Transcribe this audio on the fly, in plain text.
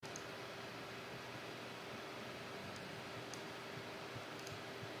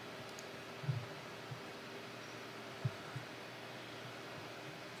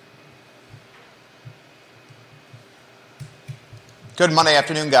Good Monday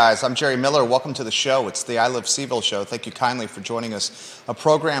afternoon, guys. I'm Jerry Miller. Welcome to the show. It's the I Live CVille show. Thank you kindly for joining us. A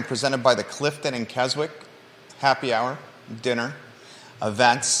program presented by the Clifton in Keswick. Happy hour, dinner,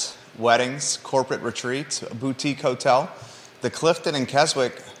 events, weddings, corporate retreats, a boutique hotel. The Clifton in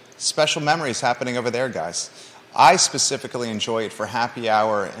Keswick, special memories happening over there, guys. I specifically enjoy it for happy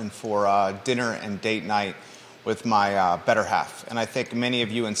hour and for dinner and date night with my better half. And I think many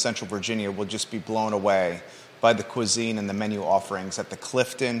of you in Central Virginia will just be blown away by the cuisine and the menu offerings at the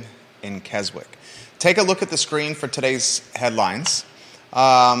Clifton in Keswick. Take a look at the screen for today's headlines.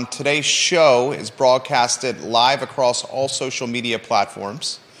 Today's show is broadcasted live across all social media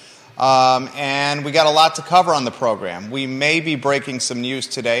platforms. And we got a lot to cover on the program. We may be breaking some news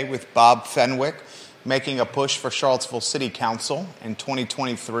today with Bob Fenwick making a push for Charlottesville City Council in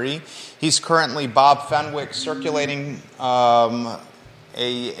 2023. He's currently, Bob Fenwick, circulating a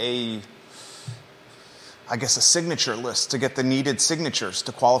signature list to get the needed signatures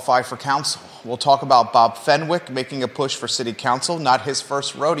to qualify for council. We'll talk about Bob Fenwick making a push for city council, not his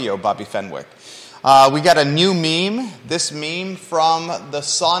first rodeo, Bobby Fenwick. We got a new meme. This meme from the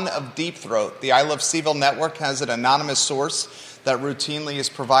son of Deep Throat. The I Love CVille network has an anonymous source that routinely is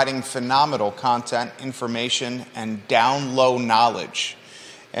providing phenomenal content, information, and down low knowledge.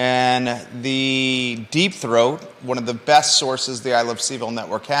 And the Deep Throat, one of the best sources the I Love CVille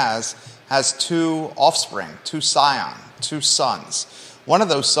network has two offspring, two sons. One of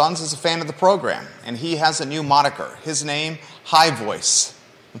those sons is a fan of the program, and he has a new moniker. His name, High Voice,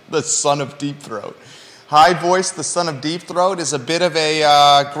 the son of Deep Throat. High Voice, the son of Deep Throat, is a bit of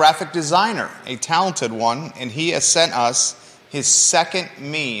a graphic designer, a talented one, and he has sent us his second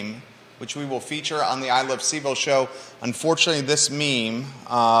meme, which we will feature on the I Love CVille show. Unfortunately, this meme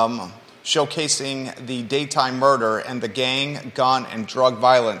showcasing the daytime murder and the gang, gun, and drug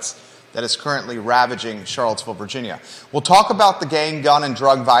violence that is currently ravaging Charlottesville, Virginia. We'll talk about the gang, gun, and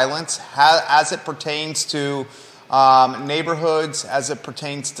drug violence as it pertains to neighborhoods, as it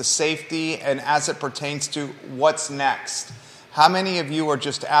pertains to safety, and as it pertains to what's next. How many of you are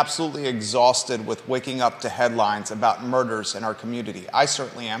just absolutely exhausted with waking up to headlines about murders in our community? I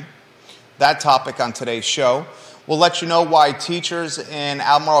certainly am. That topic on today's show. We'll let you know why teachers in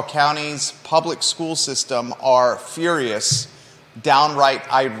Albemarle County's public school system are furious,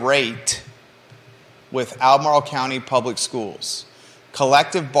 downright irate with Albemarle County Public Schools.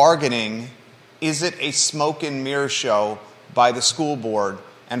 Collective bargaining, is it a smoke and mirror show by the school board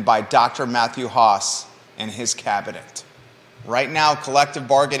and by Dr. Matthew Haas and his cabinet? Right now, collective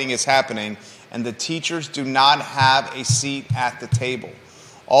bargaining is happening, and the teachers do not have a seat at the table.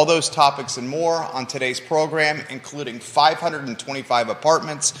 All those topics and more on today's program, including 525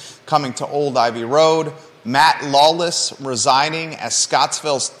 apartments coming to Old Ivy Road, Matt Lawless resigning as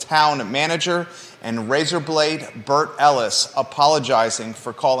Scottsville's town manager, and Razorblade Burt Ellis apologizing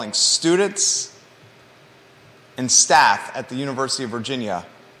for calling students and staff at the University of Virginia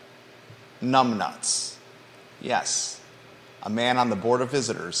numbnuts. Yes, a man on the Board of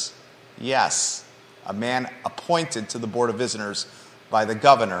Visitors. Yes, a man appointed to the Board of Visitors by the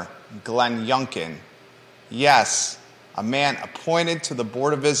governor, Glenn Youngkin. Yes, a man appointed to the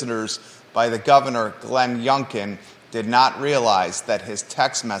Board of Visitors by the governor, Glenn Youngkin, did not realize that his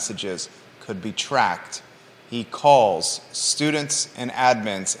text messages could be tracked. He calls students and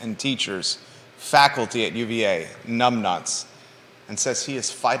admins and teachers, faculty at UVA, numbnuts, and says he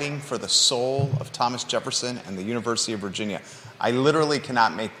is fighting for the soul of Thomas Jefferson and the University of Virginia. I literally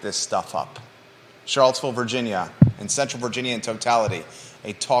cannot make this stuff up. Charlottesville, Virginia, and Central Virginia in totality,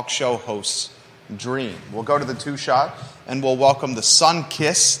 a talk show host's dream. We'll go to the two-shot, and we'll welcome the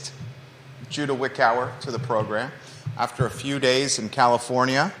sun-kissed Judah Wickower to the program after a few days in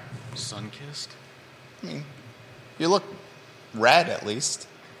California. Sun-kissed? I mean, you look red at least.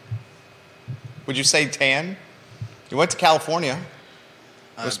 Would you say tan? You went to California.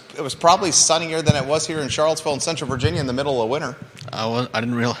 It was probably sunnier than it was here in Charlottesville and Central Virginia in the middle of winter. I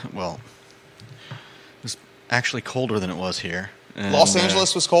didn't realize. Well, it was actually colder than it was here. And, Los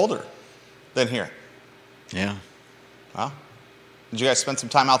Angeles was colder than here. Yeah. Wow. Did you guys spend some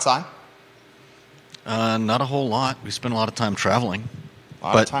time outside? Not a whole lot. We spent a lot of time traveling. A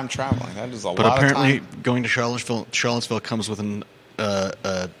lot of time traveling. That is a lot of time. But apparently going to Charlottesville comes with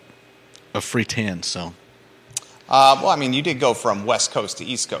a free tan, so. Well, I mean, you did go from West Coast to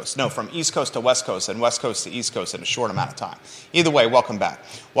East Coast. No, from East Coast to West Coast and West Coast to East Coast in a short amount of time. Either way, welcome back.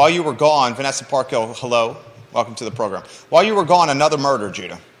 While you were gone, Vanessa Parkhill, hello. Welcome to the program. While you were gone, another murder,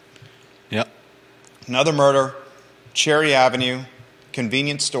 Judah. Yep. Another murder, Cherry Avenue,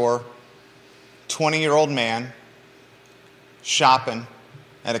 convenience store, 20-year-old man shopping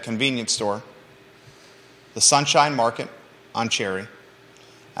at a convenience store, the Sunshine Market, on Cherry.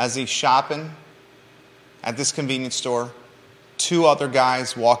 As he's shopping at this convenience store, two other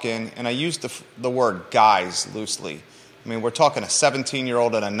guys walk in, and I use the word guys loosely. I mean, we're talking a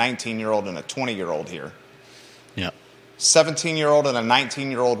 17-year-old and a 19-year-old and a 20-year-old here. Yeah. 17-year-old and a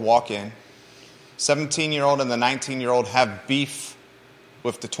 19-year-old walk in. 17-year-old and the 19-year-old have beef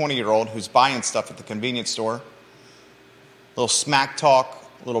with the 20-year-old who's buying stuff at the convenience store. Little smack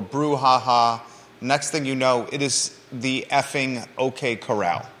talk, little brouhaha. Next thing you know, it is the effing OK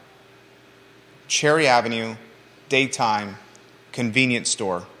Corral. Cherry Avenue, daytime, convenience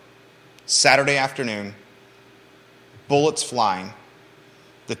store. Saturday afternoon, bullets flying.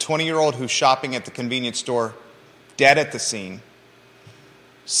 The 20-year-old who's shopping at the convenience store, dead at the scene.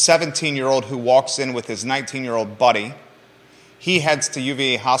 17-year-old who walks in with his 19-year-old buddy. He heads to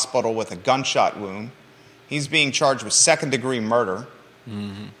UVA hospital with a gunshot wound. He's being charged with second-degree murder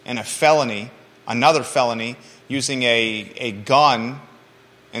and a felony, another felony, using a gun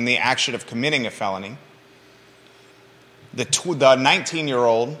in the action of committing a felony. The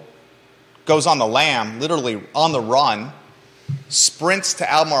 19-year-old goes on the lam, literally on the run, sprints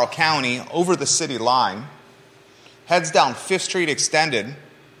to Albemarle County over the city line, heads down 5th Street Extended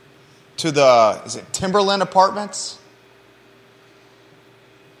to the, Timberland Apartments?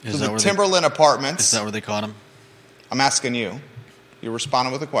 Timberland Apartments. Is that where they caught him? I'm asking you. You're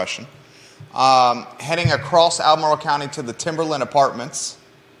responding with a question. Heading across Albemarle County to the Timberland Apartments.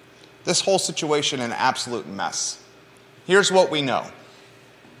 This whole situation an absolute mess. Here's what we know.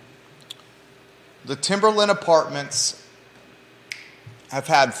 The Timberland Apartments have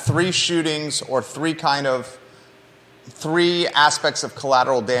had 3 shootings or 3 aspects of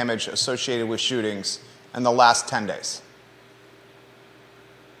collateral damage associated with shootings in the last 10 days.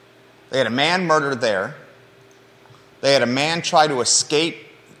 They had a man murdered there. They had a man try to escape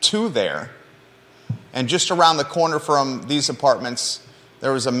to there. And just around the corner from these apartments,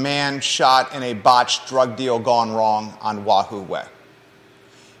 there was a man shot in a botched drug deal gone wrong on Wahoo Way.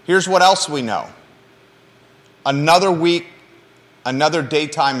 Here's what else we know. Another week, another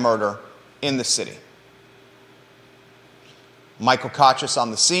daytime murder in the city. Michael Kochis on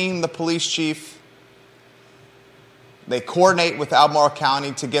the scene, the police chief. They coordinate with Albemarle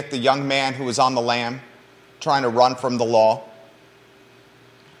County to get the young man who was on the lam, trying to run from the law.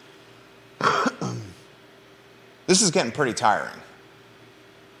 This is getting pretty tiring.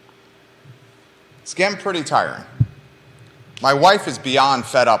 It's getting pretty tiring. My wife is beyond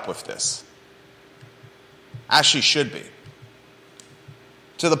fed up with this, as she should be.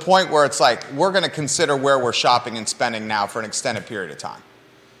 To the point where it's like, we're going to consider where we're shopping and spending now for an extended period of time.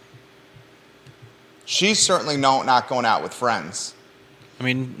 She's certainly not going out with friends. I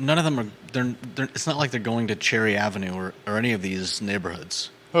mean, none of them are. They're, it's not like they're going to Cherry Avenue or any of these neighborhoods.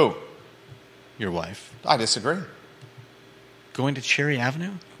 Who? Your wife. I disagree. Going to Cherry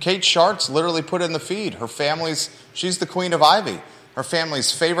Avenue? Kate Schartz literally put in the feed. She's the queen of Ivy. Her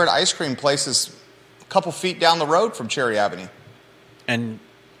family's favorite ice cream place is a couple feet down the road from Cherry Avenue. And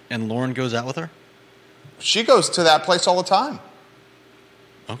Lauren goes out with her? She goes to that place all the time.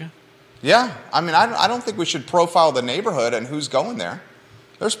 Okay. Yeah. I mean, I don't think we should profile the neighborhood and who's going there.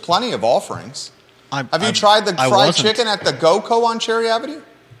 There's plenty of offerings. Have you tried the fried chicken at the GoCo on Cherry Avenue?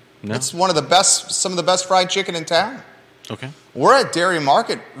 No. It's some of the best fried chicken in town. Okay. We're at Dairy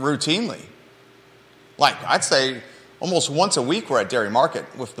Market routinely. Like, I'd say almost once a week we're at Dairy Market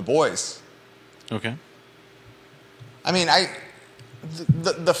with the boys. Okay. I mean,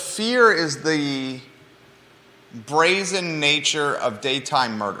 the fear is the brazen nature of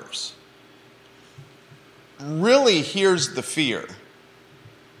daytime murders. Really, here's the fear.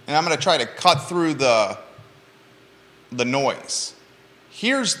 And I'm going to try to cut through the noise.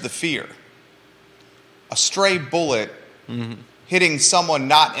 Here's the fear. A stray bullet hitting someone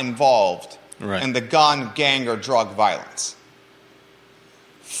not involved in the gun, gang, or drug violence.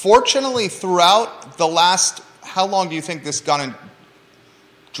 Fortunately, throughout the last, how long do you think this gun and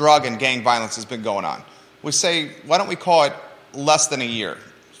drug and gang violence has been going on? We say, why don't we call it less than a year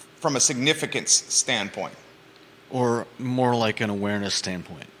from a significance standpoint? Or more like an awareness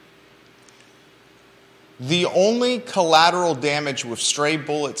standpoint? The only collateral damage with stray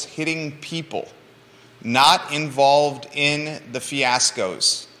bullets hitting people not involved in the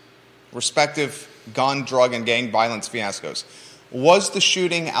fiascos, respective gun, drug, and gang violence fiascos, was the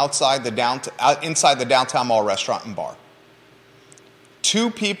shooting inside the downtown mall restaurant and bar. 2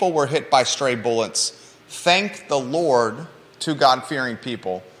 people were hit by stray bullets. Thank the Lord, 2 God-fearing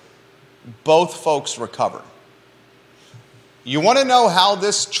people. Both folks recovered. You want to know how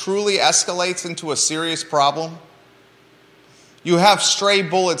this truly escalates into a serious problem? You have stray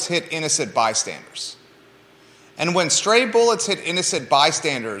bullets hit innocent bystanders. And when stray bullets hit innocent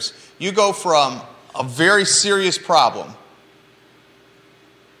bystanders, you go from a very serious problem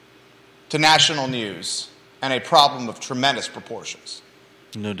to national news and a problem of tremendous proportions.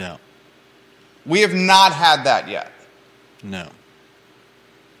 No doubt. We have not had that yet. No.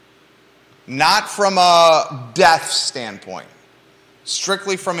 Not from a death standpoint,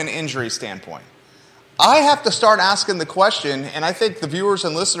 strictly from an injury standpoint. I have to start asking the question, and I think the viewers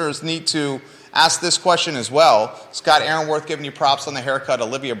and listeners need to ask this question as well. Scott Aaronworth giving you props on the haircut.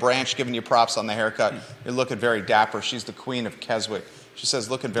 Olivia Branch giving you props on the haircut. You're looking very dapper. She's the queen of Keswick. She says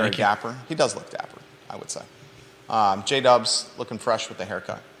looking very dapper. He does look dapper, I would say. J-Dubs looking fresh with the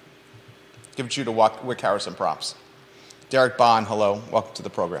haircut. Give Judah Wickhauer some props. Derek Bond, hello. Welcome to the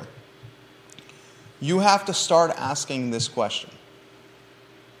program. You have to start asking this question.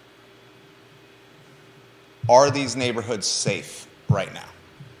 Are these neighborhoods safe right now?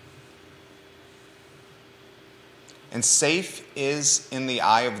 And safe is in the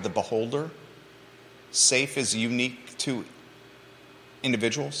eye of the beholder. Safe is unique to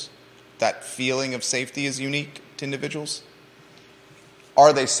individuals. That feeling of safety is unique to individuals.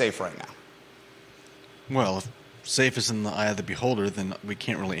 Are they safe right now? Well, if safe is in the eye of the beholder, then we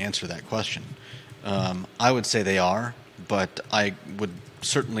can't really answer that question. I would say they are, but I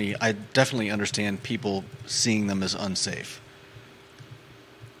definitely understand people seeing them as unsafe.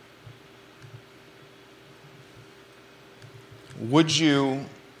 Would you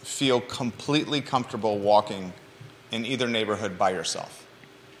feel completely comfortable walking in either neighborhood by yourself?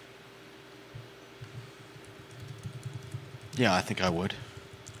 Yeah, I think I would.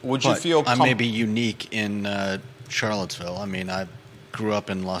 Would you feel I may be unique in Charlottesville. I mean, I grew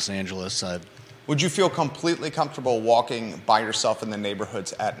up in Los Angeles. Would you feel completely comfortable walking by yourself in the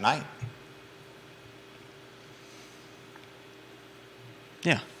neighborhoods at night?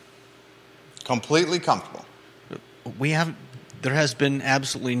 Yeah. Completely comfortable. There has been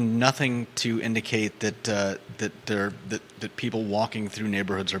absolutely nothing to indicate that people walking through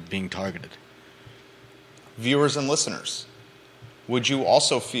neighborhoods are being targeted. Viewers and listeners, would you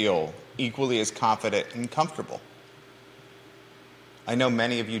also feel equally as confident and comfortable? I know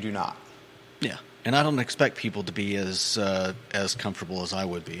many of you do not. Yeah, and I don't expect people to be as comfortable as I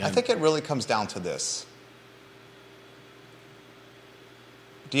would be. I think it really comes down to this.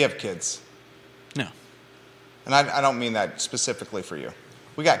 Do you have kids? No. And I don't mean that specifically for you.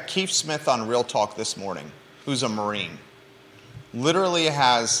 We got Keith Smith on Real Talk this morning, who's a Marine. Literally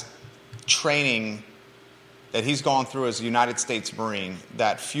has training that he's gone through as a United States Marine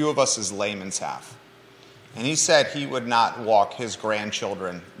that few of us as laymen have. And he said he would not walk his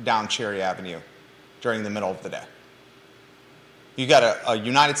grandchildren down Cherry Avenue during the middle of the day. You got a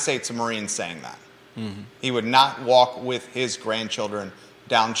United States Marine saying that. Mm-hmm. He would not walk with his grandchildren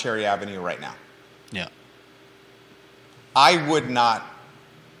down Cherry Avenue right now. Yeah. I would not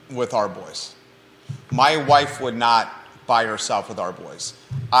with our boys. My wife would not by herself with our boys.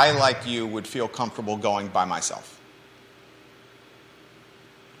 I, like you, would feel comfortable going by myself.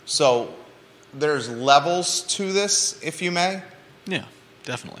 So there's levels to this, if you may. Yeah,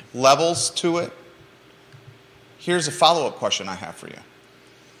 definitely. Levels to it. Here's a follow-up question I have for you.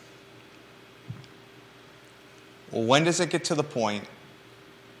 Well, when does it get to the point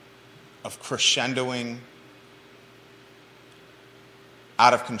of crescendoing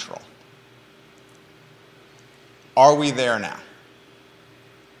out of control? Are we there now?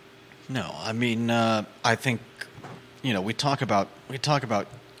 No, I mean, I think, we talk about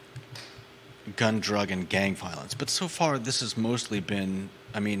gun, drug, and gang violence, but so far this has mostly been,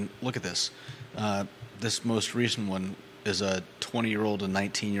 look at this. This most recent one is a 20-year-old, a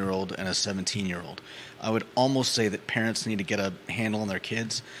 19-year-old, and a 17-year-old. I would almost say that parents need to get a handle on their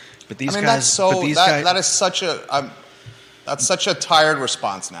kids, but these guys. That is such a tired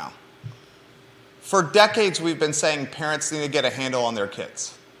response now. For decades, we've been saying parents need to get a handle on their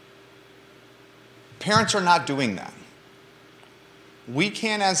kids. Parents are not doing that. We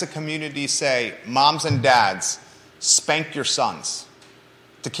can, as a community, say, moms and dads, spank your sons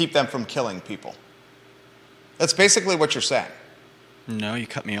to keep them from killing people. That's basically what you're saying. No, you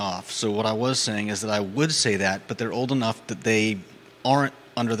cut me off. So what I was saying is that I would say that, but they're old enough that they aren't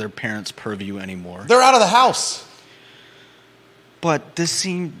under their parents' purview anymore. They're out of the house. But this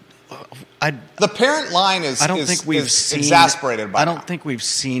seemed... the parent line is exasperated by I don't think we've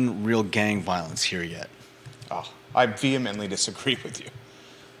seen real gang violence here yet. Oh, I vehemently disagree with you.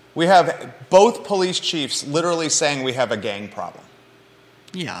 We have both police chiefs literally saying we have a gang problem.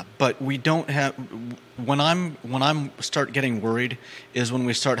 Yeah, but we don't have. When I'm start getting worried is when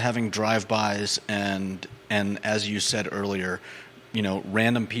we start having drive-bys and as you said earlier,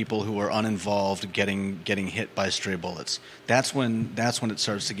 random people who are uninvolved getting hit by stray bullets. That's when it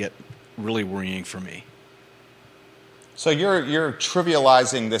starts to get really worrying for me. So you're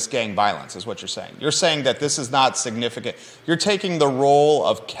trivializing this gang violence, is what you're saying. You're saying that this is not significant. You're taking the role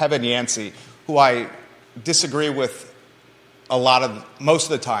of Kevin Yancey, who I disagree with most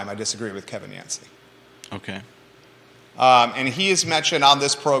of the time. I disagree with Kevin Yancey. Okay. And he has mentioned on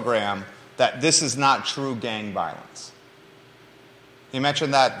this program that this is not true gang violence. He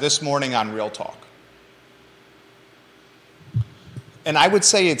mentioned that this morning on Real Talk. And I would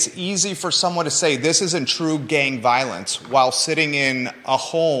say it's easy for someone to say this isn't true gang violence while sitting in a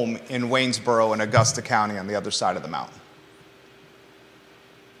home in Waynesboro in Augusta County on the other side of the mountain.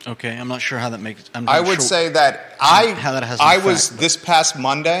 Okay, I'm not sure how that makes. I would say that I was this past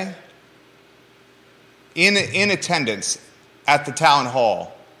Monday in attendance at the town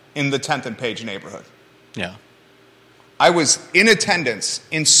hall in the 10th and Page neighborhood. Yeah. I was in attendance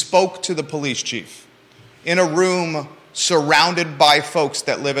and spoke to the police chief in a room surrounded by folks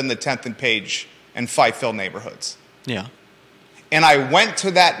that live in the 10th and Page and CVille neighborhoods. Yeah. And I went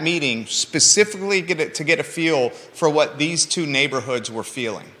to that meeting specifically to get a feel for what these two neighborhoods were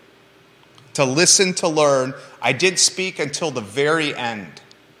feeling. To listen, to learn. I did speak until the very end.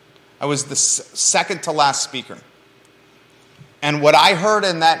 I was the second to last speaker. And what I heard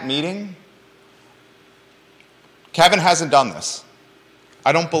in that meeting, Kevin hasn't done this.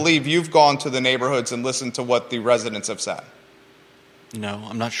 I don't believe you've gone to the neighborhoods and listened to what the residents have said. No,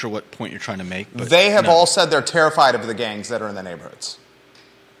 I'm not sure what point you're trying to make. But they have all said they're terrified of the gangs that are in the neighborhoods.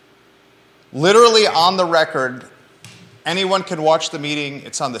 Literally on the record, anyone can watch the meeting.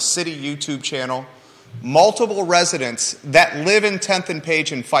 It's on the city YouTube channel. Multiple residents that live in 10th and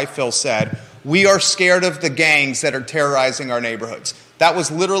Page and CVille said, "We are scared of the gangs that are terrorizing our neighborhoods." That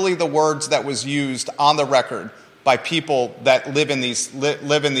was literally the words that was used on the record by people that live in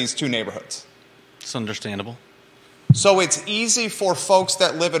these two neighborhoods. It's understandable. So it's easy for folks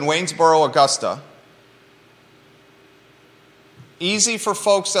that live in Waynesboro, Augusta, easy for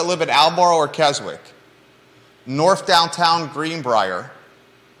folks that live in Albemarle or Keswick, North Downtown Greenbrier,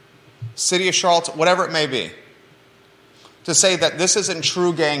 City of Charlotte, whatever it may be, to say that this isn't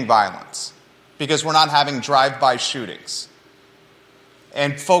true gang violence because we're not having drive-by shootings.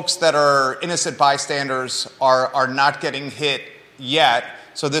 And folks that are innocent bystanders are not getting hit yet,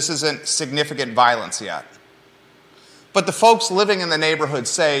 so this isn't significant violence yet. But the folks living in the neighborhood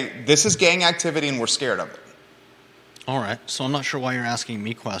say, this is gang activity and we're scared of it. All right, so I'm not sure why you're asking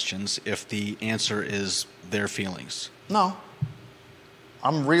me questions if the answer is their feelings. No.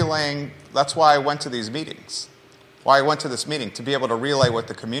 I'm relaying, that's why I went to these meetings. Why I went to this meeting, to be able to relay what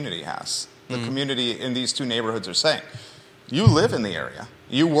the community has. The community in these two neighborhoods are saying. You live in the area.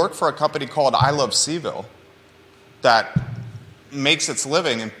 You work for a company called I Love CVille that makes its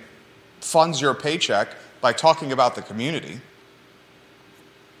living and funds your paycheck by talking about the community.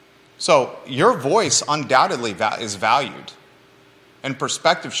 So your voice undoubtedly is valued, and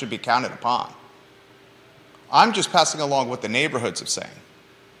perspective should be counted upon. I'm just passing along what the neighborhoods are saying.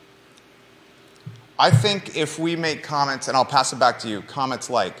 I think if we make comments, and I'll pass it back to you, comments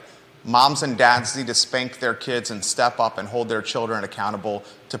like, moms and dads need to spank their kids and step up and hold their children accountable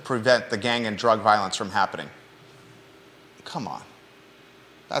to prevent the gang and drug violence from happening. Come on.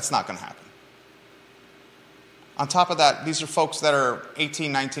 That's not going to happen. On top of that, these are folks that are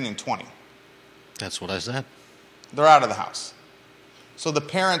 18, 19, and 20. That's what I said. They're out of the house. So the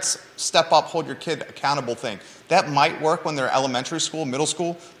parents step up, hold your kid accountable thing. That might work when they're elementary school, middle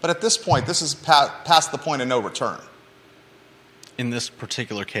school, but at this point, this is past the point of no return. In this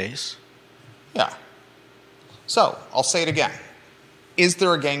particular case? Yeah. So, I'll say it again. Is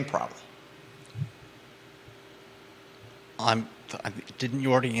there a gang problem? Didn't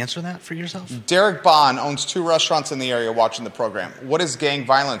you already answer that for yourself? Derek Bond owns 2 restaurants in the area watching the program. What is gang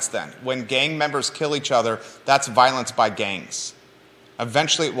violence then? When gang members kill each other, that's violence by gangs.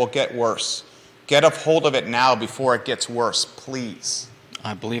 Eventually it will get worse. Get a hold of it now before it gets worse, please.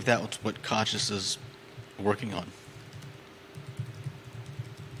 I believe that's what Kochis is working on.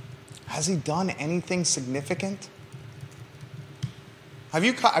 Has he done anything significant? Have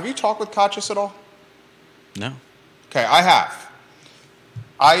you talked with Kochis at all? No. Okay, I have.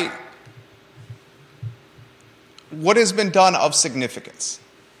 What has been done of significance?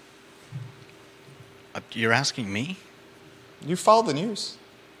 You're asking me? You follow the news.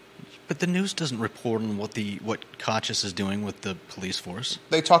 But the news doesn't report on what Kochis is doing with the police force.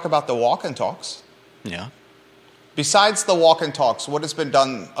 They talk about the walk and talks. Yeah. Besides the walk and talks, what has been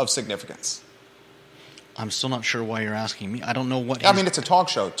done of significance? I'm still not sure why you're asking me. I don't know what. I mean, it's a talk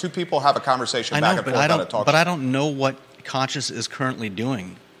show. 2 people have a conversation back and forth about a talk show. But I don't know what Conscious is currently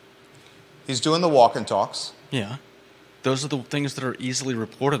doing. He's doing the walk and talks. Yeah. Those are the things that are easily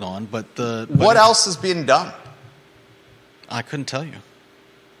reported on, but what else is being done? I couldn't tell you.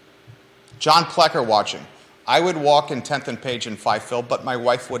 John Plecker watching. I would walk in 10th and Page in CVille, but my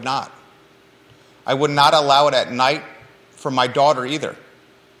wife would not. I would not allow it at night for my daughter either.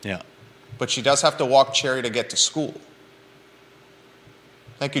 Yeah. But she does have to walk Cherry to get to school.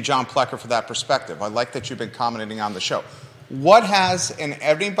 Thank you, John Plecker, for that perspective. I like that you've been commenting on the show. What has, and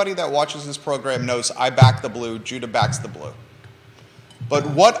anybody that watches this program knows I back the blue, Judah backs the blue. But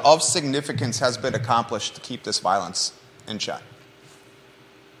what of significance has been accomplished to keep this violence in check?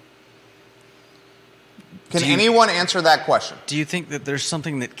 Can anyone answer that question? Do you think that there's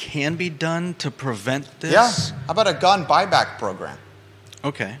something that can be done to prevent this? Yeah. How about a gun buyback program?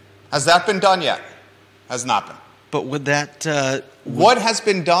 Okay. Has that been done yet? Has not been. But would that... What has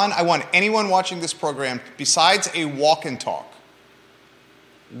been done? I want anyone watching this program, besides a walk and talk,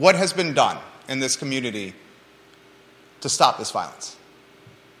 what has been done in this community to stop this violence?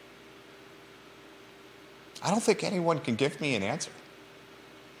 I don't think anyone can give me an answer.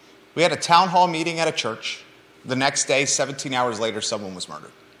 We had a town hall meeting at a church. The next day, 17 hours later, someone was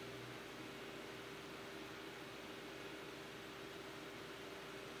murdered.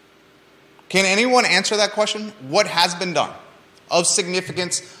 Can anyone answer that question? What has been done of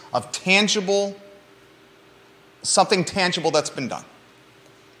significance, of tangible, something tangible that's been done?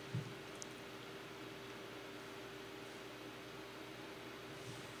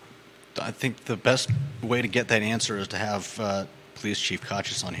 I think the best way to get that answer is to have Police Chief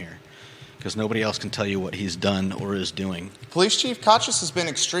Conscious on here, because nobody else can tell you what he's done or is doing. Police Chief Conscious has been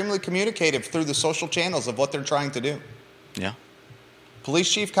extremely communicative through the social channels of what they're trying to do. Yeah.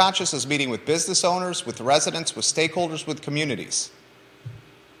 Police Chief Conscious is meeting with business owners, with residents, with stakeholders, with communities.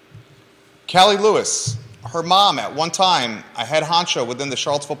 Kelly Lewis, her mom at one time, a head honcho within the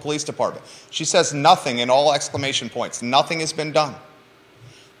Charlottesville Police Department. She says nothing in all exclamation points. Nothing has been done.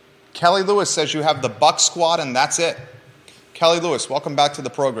 Kelly Lewis says you have the Buck Squad and that's it. Kelly Lewis, welcome back to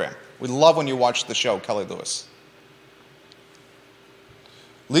the program. We love when you watch the show, Kelly Lewis.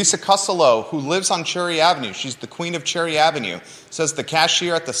 Lisa Costello, who lives on Cherry Avenue, she's the queen of Cherry Avenue, says the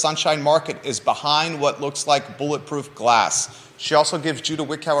cashier at the Sunshine Market is behind what looks like bulletproof glass. She also gives Judah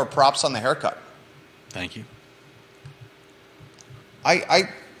Wickhauer props on the haircut. Thank you.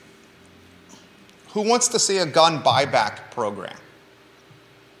 Who wants to see a gun buyback program?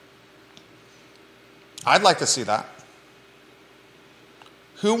 I'd like to see that.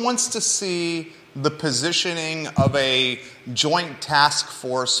 Who wants to see the positioning of a joint task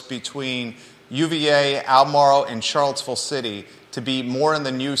force between UVA, Albemarle, and Charlottesville City to be more in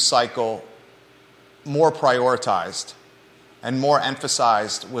the news cycle, more prioritized, and more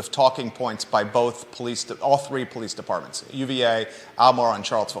emphasized with talking points by all three police departments, UVA, Albemarle, and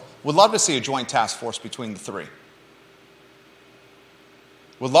Charlottesville? Would love to see a joint task force between the three.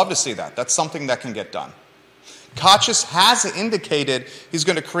 Would love to see that. That's something that can get done. Conscious has indicated he's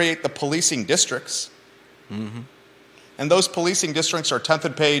going to create the policing districts. Mm-hmm. And those policing districts are 10th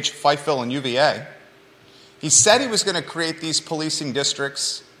and Page, CVille, and UVA. He said he was going to create these policing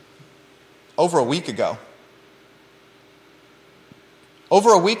districts over a week ago.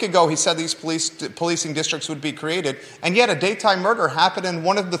 Over a week ago, he said these policing districts would be created, and yet a daytime murder happened in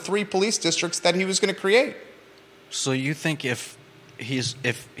one of the three police districts that he was going to create. So you think if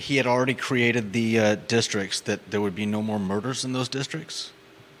he had already created the districts, that there would be no more murders in those districts?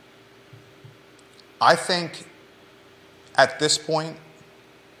 I think at this point,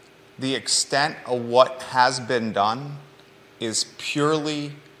 the extent of what has been done is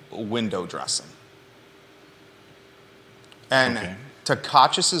purely window dressing. And okay. To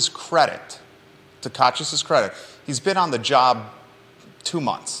Conscious's credit, he's been on the job 2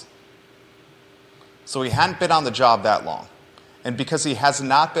 months. So he hadn't been on the job that long. And because he has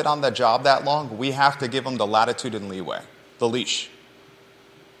not been on the job that long, we have to give him the latitude and leeway, the leash.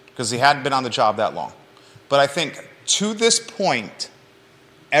 Because he hadn't been on the job that long. But I think to this point,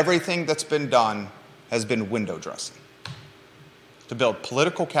 everything that's been done has been window dressing. To build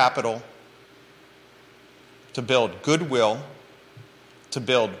political capital, to build goodwill, to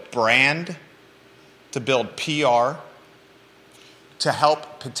build brand, to build PR, to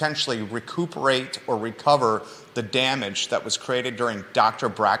help potentially recuperate or recover the damage that was created during Dr.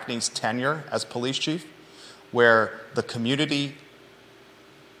 Brackney's tenure as police chief, where the community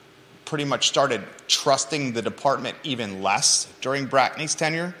pretty much started trusting the department even less during Brackney's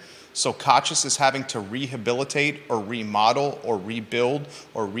tenure. So Conscious is having to rehabilitate or remodel or rebuild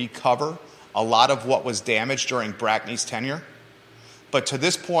or recover a lot of what was damaged during Brackney's tenure. But to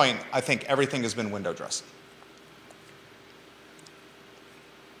this point, I think everything has been window dressing.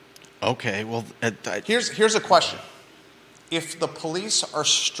 Okay, well, Here's a question. If the police are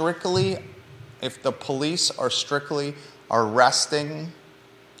strictly arresting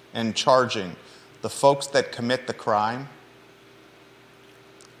and charging the folks that commit the crime,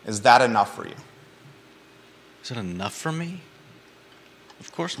 is that enough for you? is it enough for me?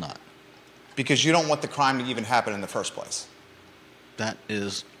 Of course not. Because you don't want the crime to even happen in the first place. That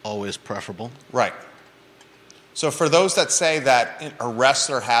is always preferable. Right. So for those that say that arrests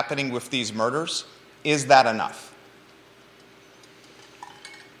are happening with these murders, is that enough?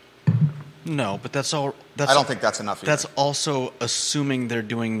 No, but that's all. I don't think that's enough either. That's also assuming they're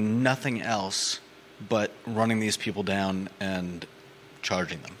doing nothing else but running these people down and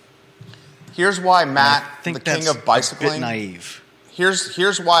charging them. Here's why, Matt, the king of bicycling, a bit naive.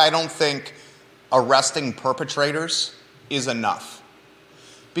 Here's why I don't think arresting perpetrators is enough.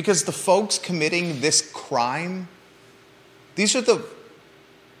 Because the folks committing this crime, these are the...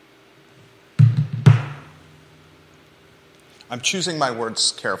 I'm choosing my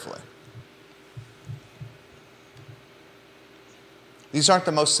words carefully. These aren't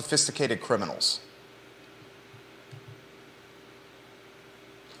the most sophisticated criminals.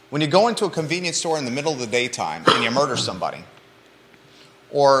 When you go into a convenience store in the middle of the daytime and you murder somebody,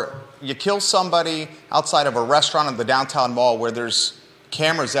 or you kill somebody outside of a restaurant in the downtown mall where there's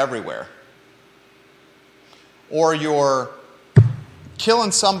cameras everywhere, or you're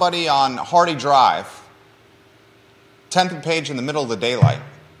killing somebody on Hardy Drive, 10th and Page in the middle of the daylight,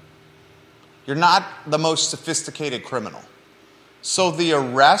 you're not the most sophisticated criminal. So the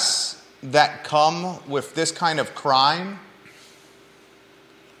arrests that come with this kind of crime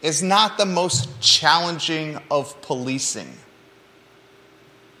is not the most challenging of policing.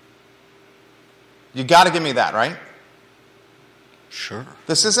 You got to give me that, right? Sure.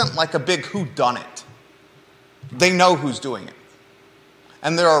 This isn't like a big whodunit. They know who's doing it.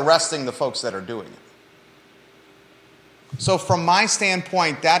 And they're arresting the folks that are doing it. So from my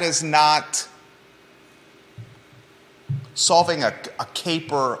standpoint, that is not solving a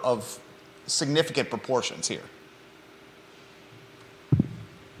caper of significant proportions here.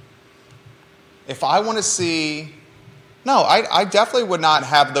 If I want to see... No, I definitely would not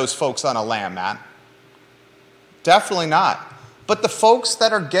have those folks on a lam, Matt. Definitely not. But the folks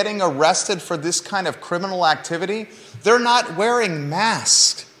that are getting arrested for this kind of criminal activity, they're not wearing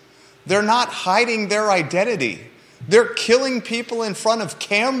masks. They're not hiding their identity. They're killing people in front of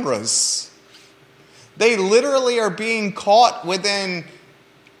cameras. They literally are being caught within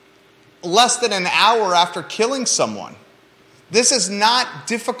less than an hour after killing someone. This is not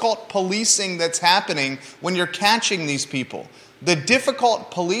difficult policing that's happening when you're catching these people. The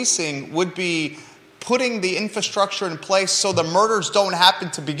difficult policing would be putting the infrastructure in place so the murders don't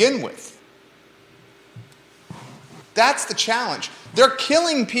happen to begin with. That's the challenge. They're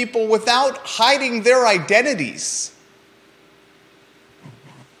killing people without hiding their identities.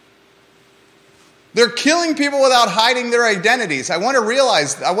 They're killing people without hiding their identities. I want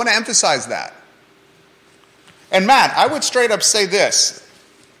to emphasize that. And Matt, I would straight up say this.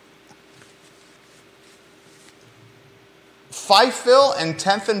 CVille and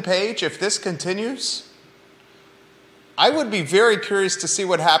 10th and Page, if this continues, I would be very curious to see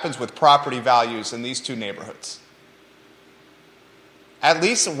what happens with property values in these two neighborhoods. At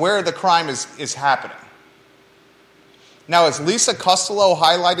least where the crime is happening. Now, as Lisa Costello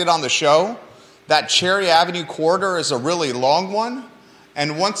highlighted on the show, that Cherry Avenue corridor is a really long one.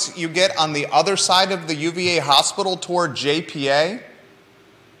 And once you get on the other side of the UVA hospital toward JPA,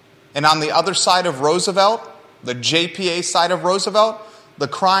 and on the other side of Roosevelt, the JPA side of Roosevelt, the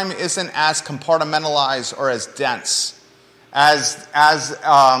crime isn't as compartmentalized or as dense as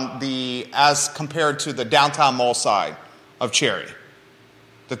compared to the downtown mall side of Cherry,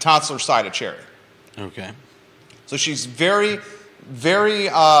 the Tonsler side of Cherry. Okay. So she's very,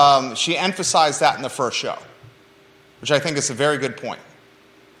 she emphasized that in the first show, which I think is a very good point.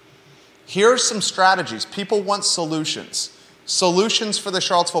 Here are some strategies. People want solutions. Solutions for the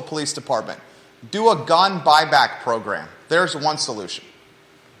Charlottesville Police Department. Do a gun buyback program. There's one solution.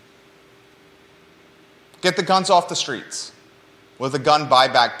 Get the guns off the streets with a gun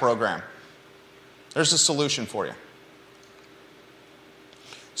buyback program. There's a solution for you.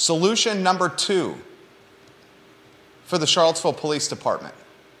 Solution number 2 for the Charlottesville Police Department.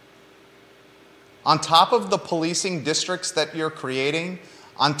 On top of the policing districts that you're creating,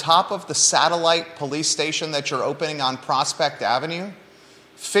 on top of the satellite police station that you're opening on Prospect Avenue,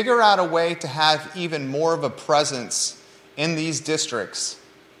 figure out a way to have even more of a presence in these districts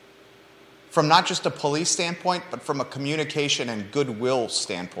from not just a police standpoint, but from a communication and goodwill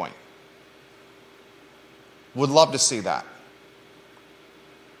standpoint. Would love to see that.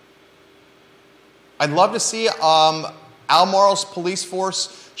 I'd love to see Albemarle's police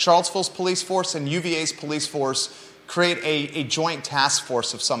force, Charlottesville's police force, and UVA's police force create a joint task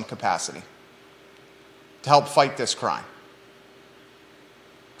force of some capacity to help fight this crime.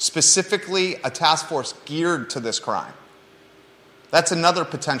 Specifically, a task force geared to this crime. That's another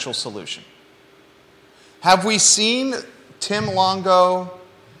potential solution. Have we seen Tim Longo,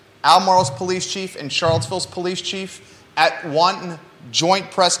 Albemarle's police chief, and Charlottesville's police chief at one joint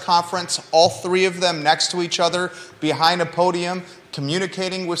press conference, all three of them next to each other, behind a podium,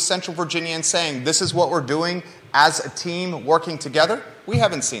 communicating with Central Virginia and saying, this is what we're doing as a team working together? We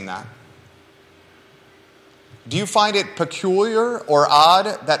haven't seen that. Do you find it peculiar or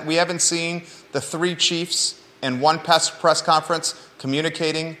odd that we haven't seen the three chiefs in one press conference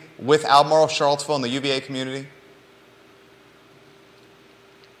communicating with Albemarle, Charlottesville, and the UVA community?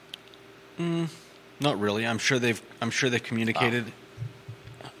 Not really. I'm sure they've communicated.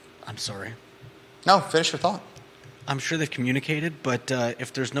 Oh. I'm sorry. No, finish your thought. I'm sure they've communicated, but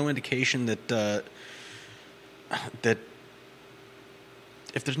if there's no indication that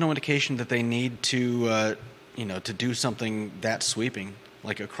if there's no indication that they need to to do something that sweeping,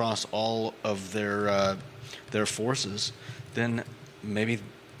 like across all of their forces, then maybe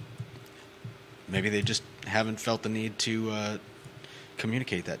they just haven't felt the need to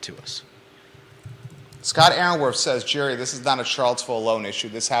communicate that to us. Scott Aaronworth says, Jerry, this is not a Charlottesville alone issue.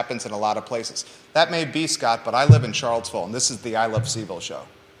 This happens in a lot of places. That may be, Scott, but I live in Charlottesville, and this is the I Love CVille show.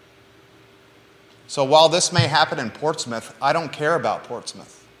 So while this may happen in Portsmouth, I don't care about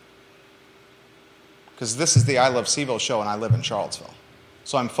Portsmouth. Because this is the I Love CVille show, and I live in Charlottesville.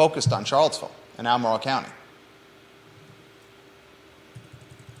 So I'm focused on Charlottesville and Albemarle County.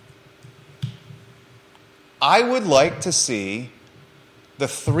 I would like to see the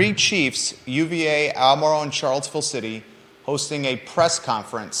three chiefs, UVA, Albemarle, and Charlottesville City, hosting a press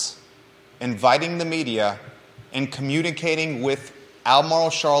conference, inviting the media, and communicating with Albemarle,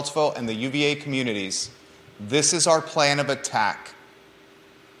 Charlottesville, and the UVA communities. This is our plan of attack.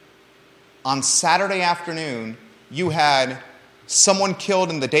 On Saturday afternoon, you had someone killed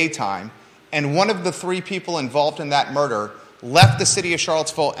in the daytime, and one of the three people involved in that murder left the city of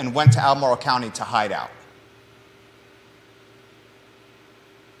Charlottesville and went to Albemarle County to hide out.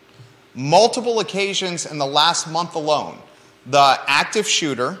 Multiple occasions in the last month alone, the active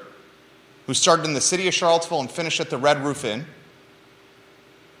shooter, who started in the city of Charlottesville and finished at the Red Roof Inn,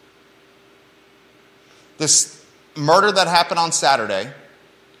 this murder that happened on Saturday,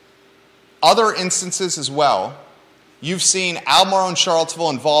 other instances as well, you've seen Albemarle and Charlottesville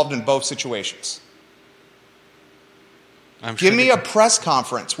involved in both situations. Give me a press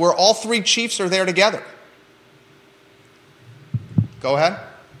conference where all three chiefs are there together. Go ahead.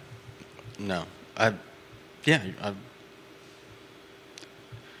 No.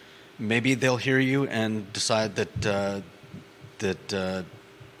 Maybe they'll hear you and decide that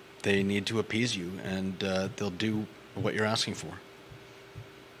they need to appease you, and they'll do what you're asking for.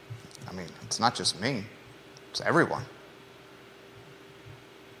 I mean, it's not just me. It's everyone.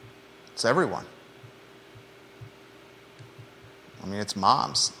 It's everyone. I mean, it's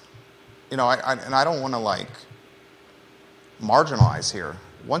moms. You know, I don't want to, marginalize here.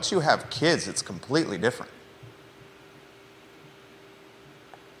 Once you have kids, it's completely different.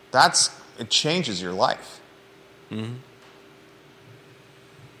 It changes your life. Mm-hmm.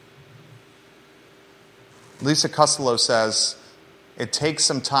 Lisa Costello says, it takes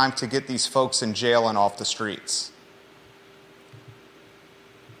some time to get these folks in jail and off the streets.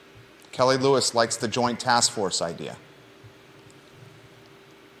 Kelly Lewis likes the joint task force idea.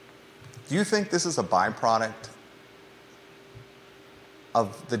 Do you think this is a byproduct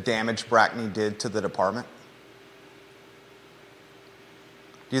of the damage Brackney did to the department?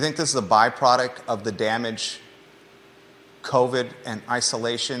 Do you think this is a byproduct of the damage COVID and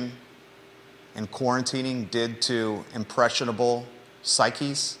isolation and quarantining did to impressionable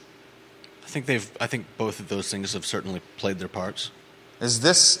psyches? I think both of those things have certainly played their parts. Is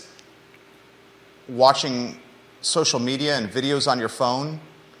this watching social media and videos on your phone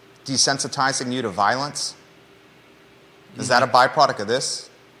desensitizing you to violence? Is that a byproduct of this?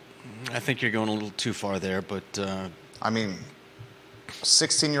 I think you're going a little too far there, but... I mean, a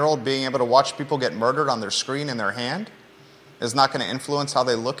 16-year-old being able to watch people get murdered on their screen in their hand is not going to influence how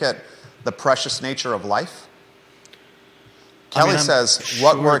they look at the precious nature of life? Kelly says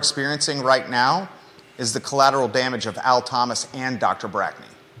what we're experiencing right now is the collateral damage of Al Thomas and Dr. Brackney.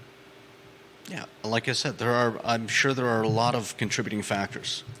 Yeah, like I said, I'm sure there are a lot of contributing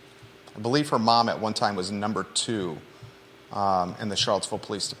factors. I believe her mom at one time was number 2 in the Charlottesville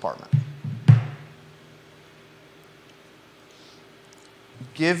Police Department.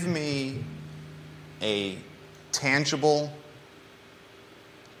 Give me a tangible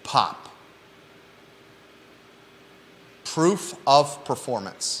pop. Proof of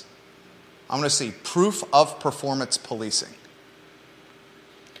performance. I'm going to see proof of performance policing.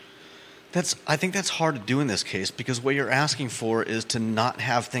 I think that's hard to do in this case because what you're asking for is to not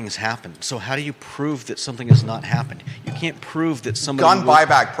have things happen. So how do you prove that something has not happened? You can't prove that somebody... Gun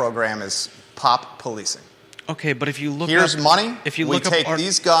buyback program is pop policing. Okay, but if you look Here's up... money. If you we look take up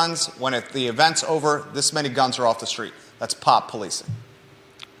these guns. When the event's over, this many guns are off the street. That's pop policing.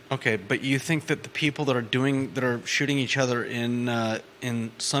 Okay, but you think that the people that are shooting each other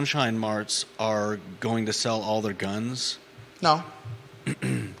in Sunshine Marts are going to sell all their guns? No,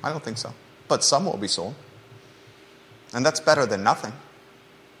 I don't think so. But some will be sold, and that's better than nothing.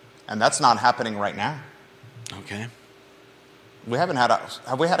 And that's not happening right now. Okay.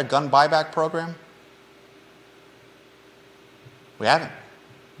 Have we had a gun buyback program? We haven't.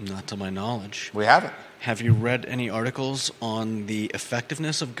 Not to my knowledge. We haven't. Have you read any articles on the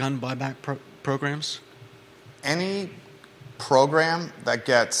effectiveness of gun buyback programs? Any program that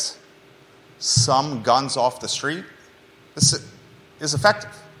gets some guns off the street is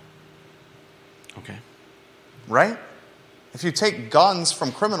effective. Okay. Right? If you take guns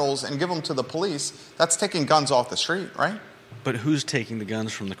from criminals and give them to the police, that's taking guns off the street, right? But who's taking the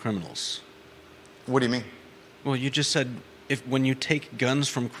guns from the criminals? What do you mean? Well, you just said when you take guns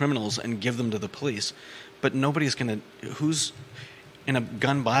from criminals and give them to the police, but nobody's going to... Who's in a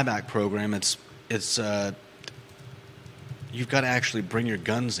gun buyback program? It's you've got to actually bring your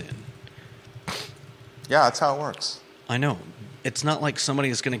guns in. Yeah, that's how it works. I know. It's not like somebody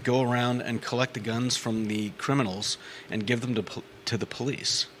is going to go around and collect the guns from the criminals and give them to the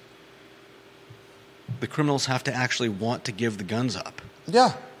police. The criminals have to actually want to give the guns up.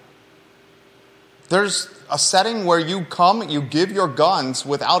 Yeah. There's a setting where you come, you give your guns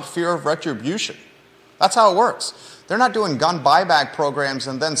without fear of retribution. That's how it works. They're not doing gun buyback programs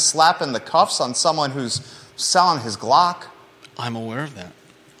and then slapping the cuffs on someone who's selling his Glock. I'm aware of that.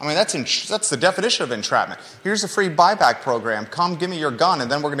 I mean, that's the definition of entrapment. Here's a free buyback program. Come, give me your gun, and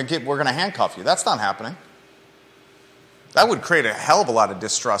then we're going to handcuff you. That's not happening. That would create a hell of a lot of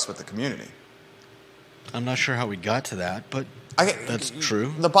distrust with the community. I'm not sure how we got to that, but that's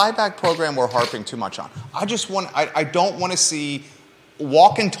true. The buyback program we're harping too much on. I don't want to see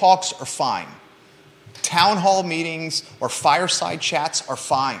walk and talks are fine. Town hall meetings or fireside chats are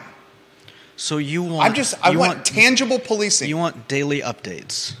fine. So you want... I want tangible policing. You want daily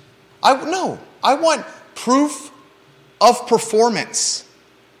updates. I want proof of performance.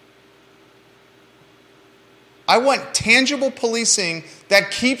 I want tangible policing that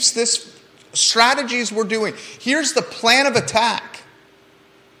keeps this strategies we're doing. Here's the plan of attack.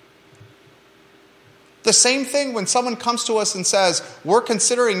 The same thing when someone comes to us and says, we're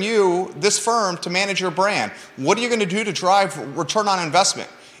considering you, this firm, to manage your brand. What are you going to do to drive return on investment?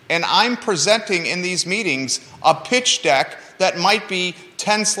 And I'm presenting in these meetings a pitch deck that might be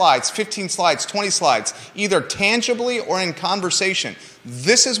 10 slides, 15 slides, 20 slides, either tangibly or in conversation.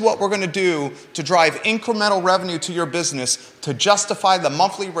 This is what we're going to do to drive incremental revenue to your business to justify the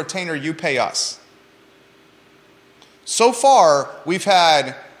monthly retainer you pay us. So far, we're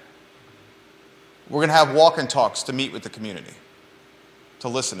going to have walk and talks to meet with the community, to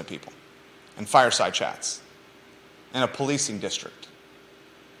listen to people, and fireside chats in a policing district.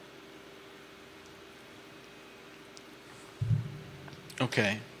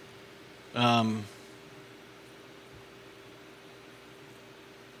 Okay. And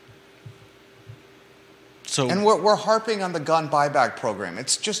we're harping on the gun buyback program.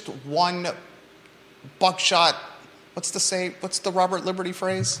 It's just one buckshot. What's the Robert Liberty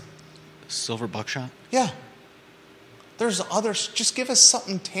phrase? Silver buckshot? Yeah. There's others. Just give us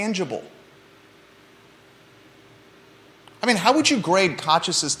something tangible. I mean, how would you grade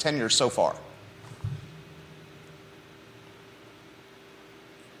Kochis' tenure so far?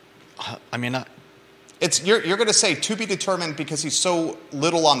 You're going to say to be determined because he's so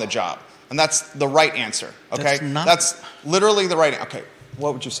little on the job, and that's the right answer. Okay, that's literally the right. Okay,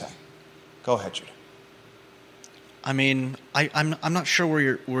 what would you say? Go ahead, Judah. I mean, I'm not sure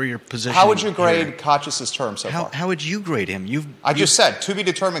where your position. How would you grade Kochis' term so far? How would you grade him? I just said to be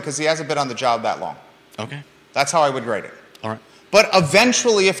determined because he hasn't been on the job that long. Okay, that's how I would grade it. All right. But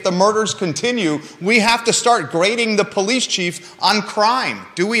eventually, if the murders continue, we have to start grading the police chief on crime.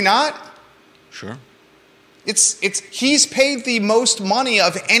 Do we not? Sure. He's paid the most money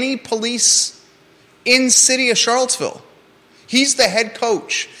of any police in city of Charlottesville. He's the head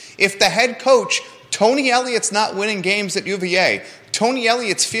coach. If the head coach, Tony Elliott's not winning games at UVA, Tony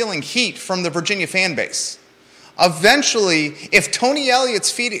Elliott's feeling heat from the Virginia fan base. Eventually, if Tony Elliott's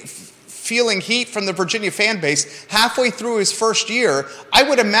feeling feeling heat from the Virginia fan base halfway through his first year, I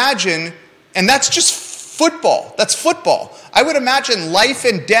would imagine, and that's just football. That's football. I would imagine life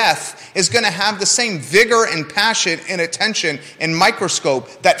and death is going to have the same vigor and passion and attention and microscope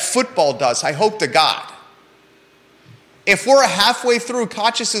that football does. I hope to God. If we're halfway through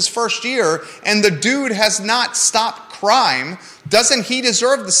Kochis' first year and the dude has not stopped crime, doesn't he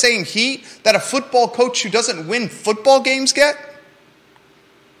deserve the same heat that a football coach who doesn't win football games get?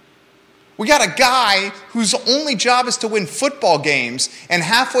 We got a guy whose only job is to win football games, and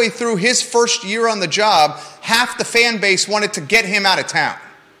halfway through his first year on the job, half the fan base wanted to get him out of town.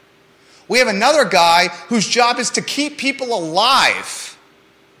 We have another guy whose job is to keep people alive.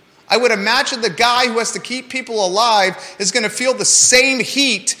 I would imagine the guy who has to keep people alive is going to feel the same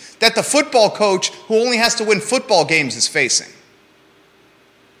heat that the football coach who only has to win football games is facing.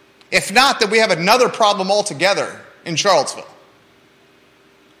 If not, then we have another problem altogether in Charlottesville.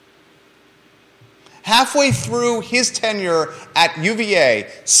 Halfway through his tenure at UVA,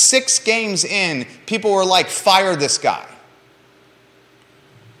 6 games in, people were like, fire this guy.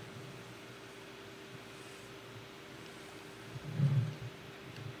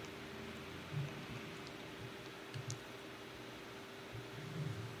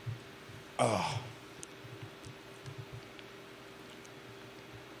 Oh.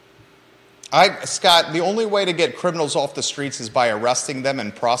 Scott, the only way to get criminals off the streets is by arresting them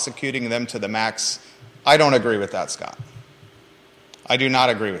and prosecuting them to the max. I don't agree with that, Scott. I do not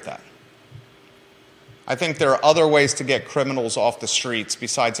agree with that. I think there are other ways to get criminals off the streets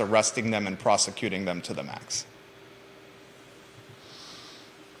besides arresting them and prosecuting them to the max.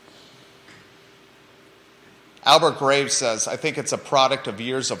 Albert Graves says, I think it's a product of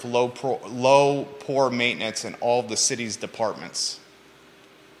years of low, poor maintenance in all of the city's departments.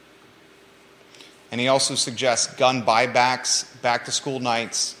 And he also suggests gun buybacks, back-to-school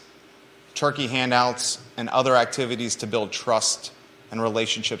nights, turkey handouts, and other activities to build trust and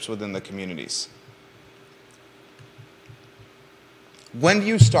relationships within the communities. When do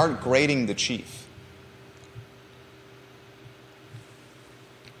you start grading the chief?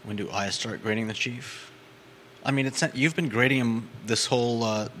 When do I start grading the chief? I mean, you've been grading him this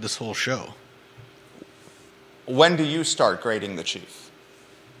whole show. When do you start grading the chief?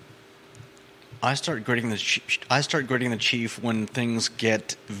 I start grading the chief when things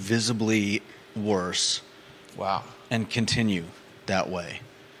get visibly worse. Wow. And continue that way.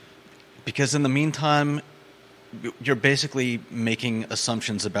 Because in the meantime, you're basically making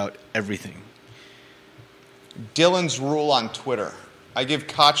assumptions about everything. Dylan's rule on Twitter. I give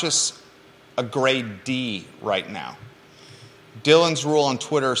Kochis a grade D right now. Dylan's rule on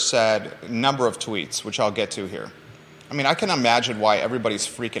Twitter said a number of tweets, which I'll get to here. I mean, I can imagine why everybody's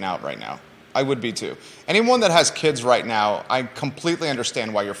freaking out right now. I would be too. Anyone that has kids right now, I completely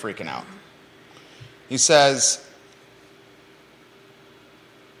understand why you're freaking out. He says,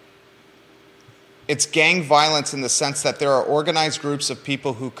 it's gang violence in the sense that there are organized groups of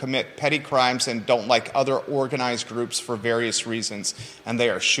people who commit petty crimes and don't like other organized groups for various reasons, and they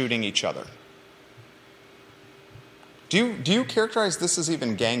are shooting each other. Do you characterize this as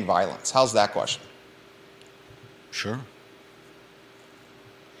even gang violence? How's that question? Sure.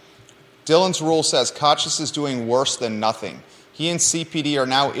 Dylan's rule says Kochis is doing worse than nothing. He and CPD are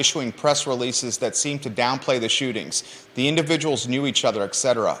now issuing press releases that seem to downplay the shootings. The individuals knew each other,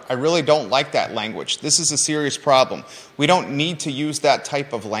 etc. I really don't like that language. This is a serious problem. We don't need to use that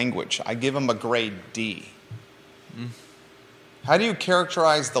type of language. I give him a grade D. How do you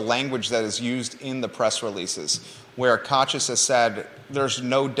characterize the language that is used in the press releases where Kochis has said, there's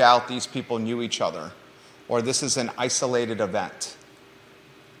no doubt these people knew each other, or this is an isolated event?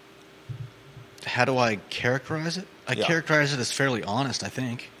 How do I characterize it? I characterize it as fairly honest, I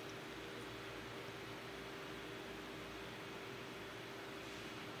think.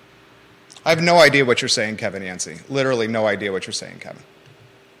 I have no idea what you're saying, Kevin Yancey. Literally no idea what you're saying, Kevin.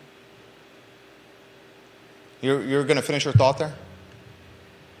 You're going to finish your thought there?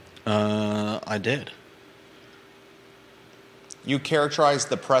 I did. You characterize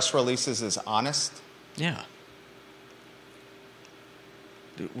the press releases as honest? Yeah.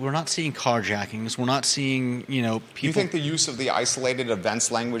 We're not seeing carjackings. We're not seeing, people... You think the use of the isolated events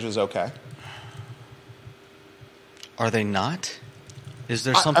language is okay? Are they not? Is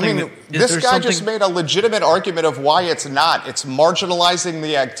there something... I mean, this guy just made a legitimate argument of why it's not. It's marginalizing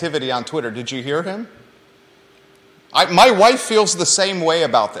the activity on Twitter. Did you hear him? My wife feels the same way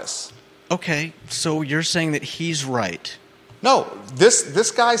about this. Okay, so you're saying that he's right. No,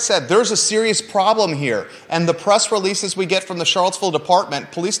 this guy said there's a serious problem here, and the press releases we get from the Charlottesville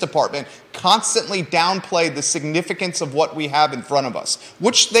Police Department constantly downplay the significance of what we have in front of us,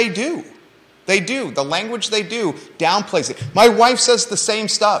 which they do. They do. The language they do downplays it. My wife says the same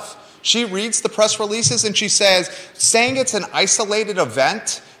stuff. She reads the press releases and she says, saying it's an isolated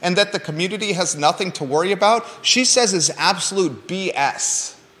event and that the community has nothing to worry about, she says is absolute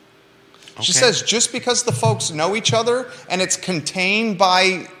BS. Okay. She says just because the folks know each other and it's contained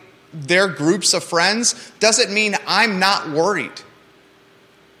by their groups of friends doesn't mean I'm not worried.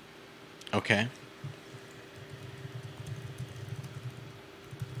 Okay.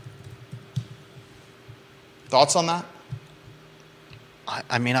 Thoughts on that?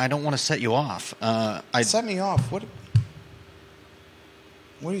 I mean, I don't want to set you off. Set me off? What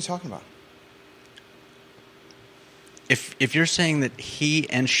are you talking about? If you're saying that he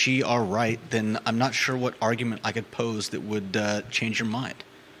and she are right, then I'm not sure what argument I could pose that would change your mind.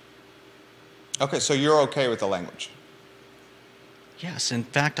 Okay, so you're okay with the language? Yes, in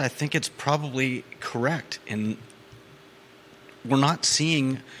fact, I think it's probably correct. And we're not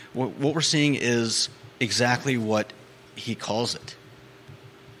seeing what we're seeing is exactly what he calls it.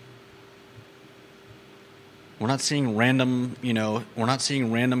 We're not seeing random, we're not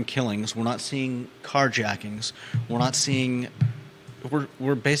seeing random killings. We're not seeing carjackings.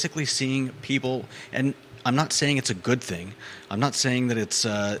 We're basically seeing people, and I'm not saying it's a good thing. I'm not saying that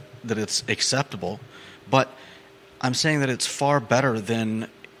it's acceptable, but I'm saying that it's far better than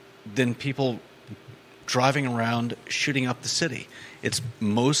people driving around shooting up the city. It's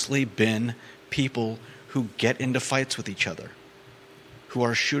mostly been people who get into fights with each other, who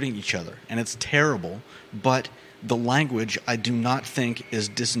are shooting each other, and it's terrible. But the language, I do not think, is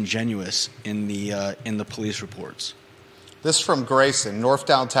disingenuous in the police reports. This from Grayson, North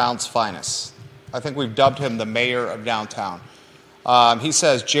Downtown's finest. I think we've dubbed him the mayor of downtown. He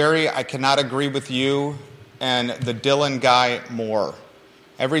says, Jerry, I cannot agree with you and the Dylan guy more.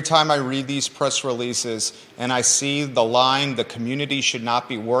 Every time I read these press releases and I see the line, the community should not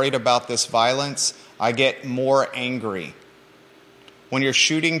be worried about this violence, I get more angry. When you're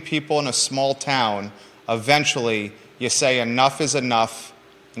shooting people in a small town, eventually you say enough is enough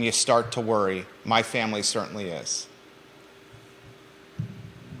and you start to worry. My family certainly is.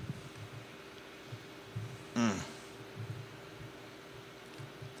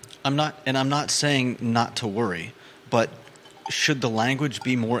 I'm not saying not to worry, but should the language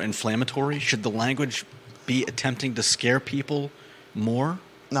be more inflammatory? Should the language be attempting to scare people more?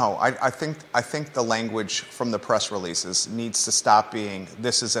 No, I think the language from the press releases needs to stop being,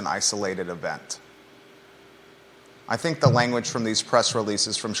 this is an isolated event. I think the language from these press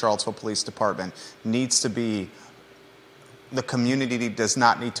releases from Charlottesville Police Department needs to be, the community does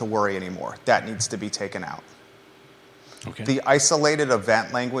not need to worry anymore. That needs to be taken out. Okay. The isolated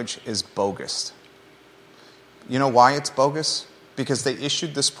event language is bogus. You know why it's bogus? Because they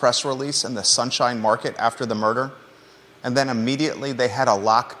issued this press release in the Sunshine Market after the murder, and then immediately they had to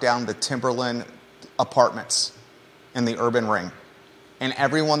lock down the Timberland apartments in the urban ring. And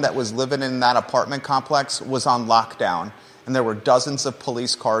everyone that was living in that apartment complex was on lockdown, and there were dozens of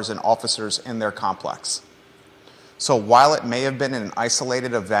police cars and officers in their complex. So while it may have been an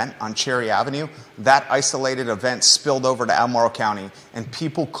isolated event on Cherry Avenue, that isolated event spilled over to Albemarle County, and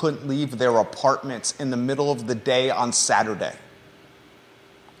people couldn't leave their apartments in the middle of the day on Saturday.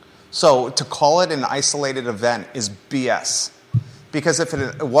 So to call it an isolated event is BS. Because if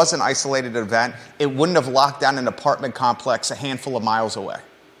it was an isolated event, it wouldn't have locked down an apartment complex a handful of miles away.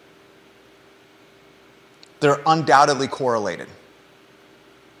 They're undoubtedly correlated.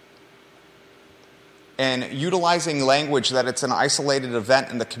 And utilizing language that it's an isolated event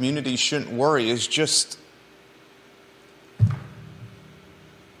and the community shouldn't worry is just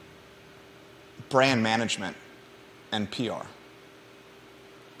brand management and PR.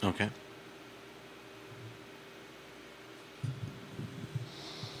 Okay.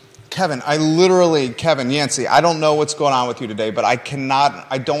 Kevin Yancey, I don't know what's going on with you today, but I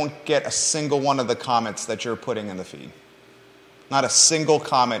don't get a single one of the comments that you're putting in the feed. Not a single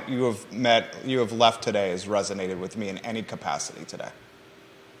comment you have left today has resonated with me in any capacity today.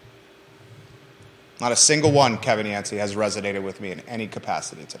 Not a single one, Kevin Yancey, has resonated with me in any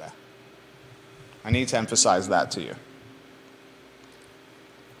capacity today. I need to emphasize that to you.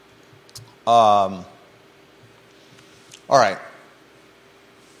 All right.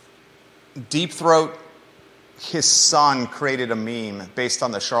 Deep Throat, his son created a meme based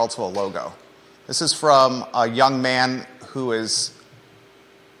on the Charlottesville logo. This is from a young man who is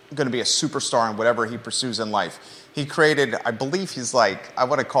going to be a superstar in whatever he pursues in life. He created, I believe he's I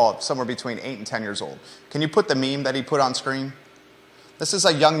want to call it somewhere between 8 and 10 years old. Can you put the meme that he put on screen? This is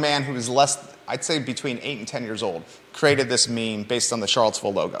a young man who is I'd say between 8 and 10 years old, created this meme based on the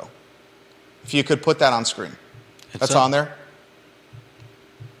Charlottesville logo. If you could put that on screen. That's on there?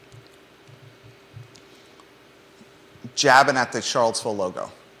 jabbing at the Charlottesville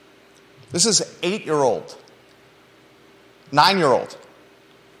logo. This is 8-year-old, 9-year-old,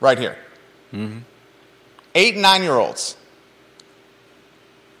 right here. 8 and 9-year-olds.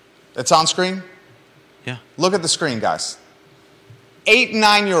 It's on screen? Yeah. Look at the screen, guys. 8 and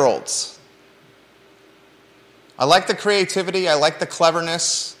 9-year-olds. I like the creativity. I like the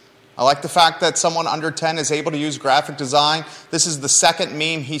cleverness. I like the fact that someone under 10 is able to use graphic design. This is the second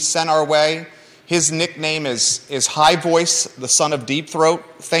meme he sent our way. His nickname is High Voice, the son of Deep Throat.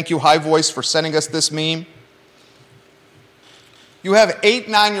 Thank you, High Voice, for sending us this meme. You have 8,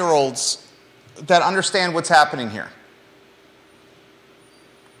 9-year-olds that understand what's happening here.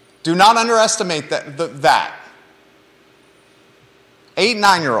 Do not underestimate that. 8,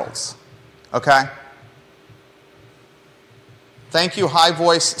 9-year-olds, okay? Thank you, High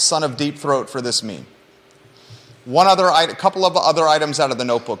Voice, son of Deep Throat, for this meme. A couple of other items out of the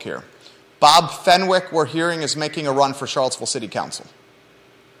notebook here. Bob Fenwick, we're hearing, is making a run for Charlottesville City Council.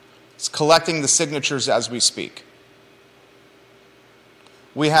 He's collecting the signatures as we speak.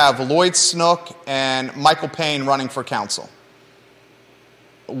 We have Lloyd Snook and Michael Payne running for council.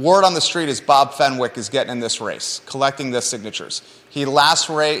 Word on the street is Bob Fenwick is getting in this race, collecting the signatures. He last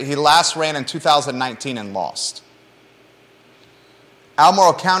ran in 2019 and lost.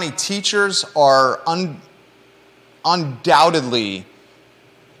 Albemarle County teachers are undoubtedly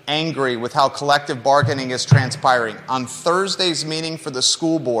angry with how collective bargaining is transpiring. On Thursday's meeting for the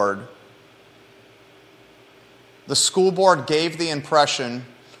school board gave the impression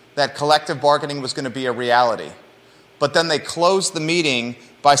that collective bargaining was going to be a reality. But then they closed the meeting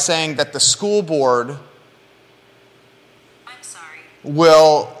by saying that the school board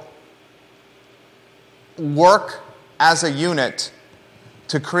will work as a unit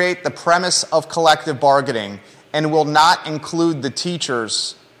to create the premise of collective bargaining and will not include the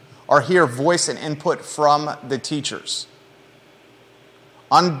teachers or hear voice and input from the teachers.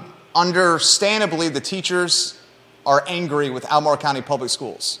 Understandably, the teachers are angry with Albemarle County Public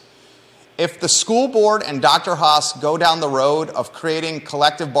Schools. If the school board and Dr. Haas go down the road of creating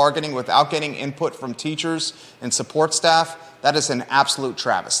collective bargaining without getting input from teachers and support staff, that is an absolute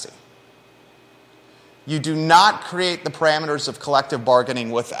travesty. You do not create the parameters of collective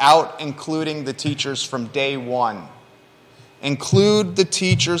bargaining without including the teachers from day one. Include the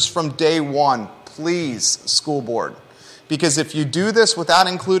teachers from day one, please, school board. Because if you do this without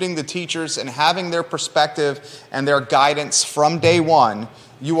including the teachers and having their perspective and their guidance from day one,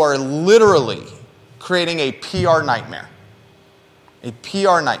 you are literally creating a PR nightmare. A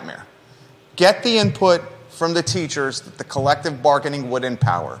PR nightmare. Get the input from the teachers that the collective bargaining would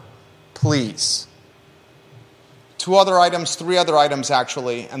empower. Please. 3 other items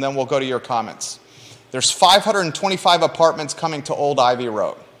actually, and then we'll go to your comments. There's 525 apartments coming to Old Ivy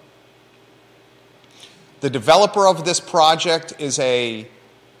Road. The developer of this project is a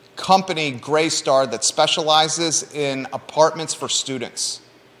company, Greystar, that specializes in apartments for students.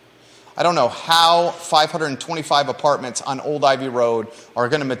 I don't know how 525 apartments on Old Ivy Road are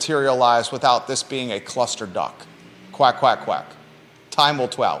going to materialize without this being a cluster duck. Quack, quack, quack. Time will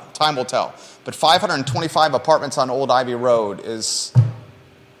tell. Time will tell. But 525 apartments on Old Ivy Road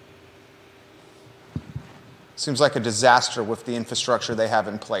seems like a disaster with the infrastructure they have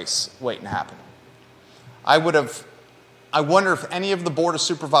in place waiting to happen. I wonder if any of the Board of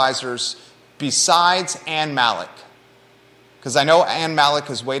Supervisors, besides Ann Malik, because I know Ann Malik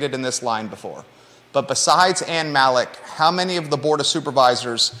has waited in this line before, but besides Ann Malik, how many of the Board of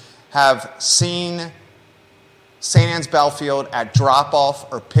Supervisors have seen St. Anne's Belfield at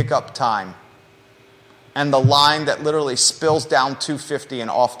drop-off or pickup time and the line that literally spills down 250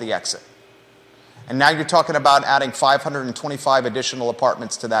 and off the exit? And now you're talking about adding 525 additional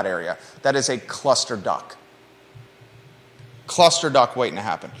apartments to that area. That is a cluster duck. Cluster duck waiting to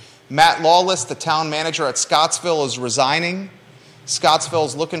happen. Matt Lawless, the town manager at Scottsville, is resigning. Scottsville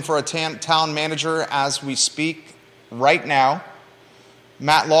is looking for a town manager as we speak right now.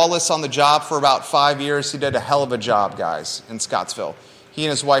 Matt Lawless on the job for about 5 years. He did a hell of a job, guys, in Scottsville. He and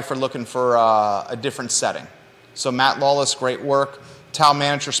his wife are looking for a different setting. So Matt Lawless, great work. Town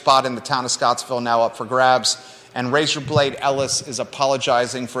manager spot in the town of Scottsville now up for grabs. And Razorblade Ellis is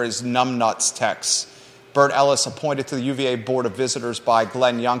apologizing for his numbnuts texts. Bert Ellis, appointed to the UVA Board of Visitors by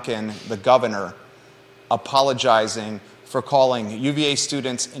Glenn Youngkin, the governor, apologizing for calling UVA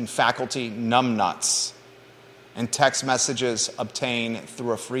students and faculty numbnuts and text messages obtained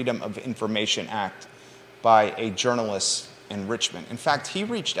through a Freedom of Information Act by a journalist in Richmond. In fact, he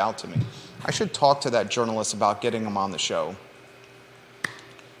reached out to me. I should talk to that journalist about getting him on the show.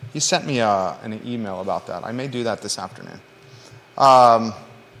 He sent me an email about that. I may do that this afternoon.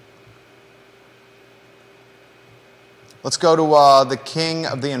 Let's go to the king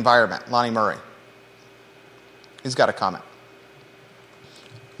of the environment, Lonnie Murray. He's got a comment.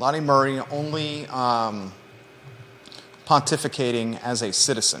 Lonnie Murray only pontificating as a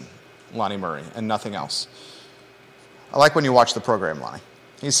citizen, Lonnie Murray, and nothing else. I like when you watch the program, Lonnie.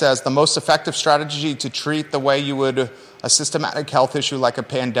 He says, the most effective strategy to treat the way you would a systematic health issue like a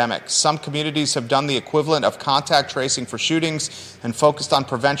pandemic. Some communities have done the equivalent of contact tracing for shootings and focused on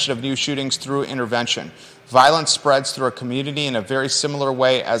prevention of new shootings through intervention. Violence spreads through a community in a very similar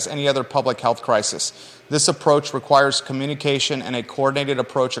way as any other public health crisis. This approach requires communication and a coordinated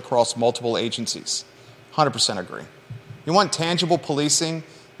approach across multiple agencies. 100% agree. You want tangible policing?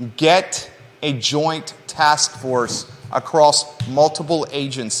 Get a joint task force across multiple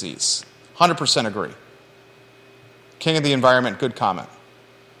agencies. 100% agree. King of the environment, good comment.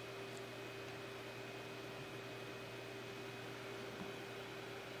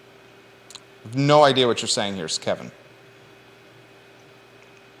 No idea what you're saying here, Kevin.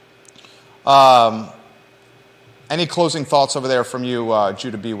 Any closing thoughts over there from you,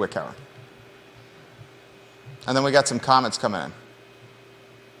 Judah B. Wickhauer? And then we got some comments coming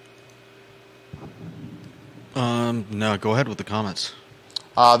in. No, go ahead with the comments.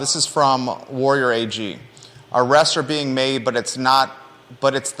 This is from Warrior AG. Arrests are being made, but it's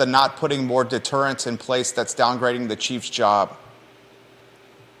the not putting more deterrence in place that's downgrading the chief's job.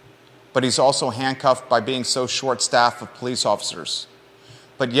 But he's also handcuffed by being so short-staffed with police officers.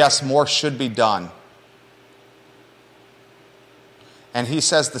 But yes, more should be done. And he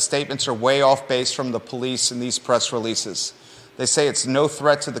says the statements are way off base from the police in these press releases. They say it's no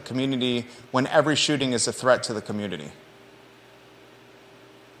threat to the community when every shooting is a threat to the community.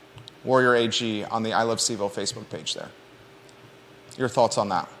 Warrior AG on the I Love CVille Facebook page there. Your thoughts on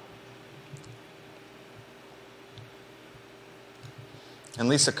that? And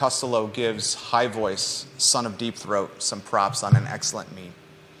Lisa Costello gives High Voice, son of Deep Throat, some props on an excellent meme.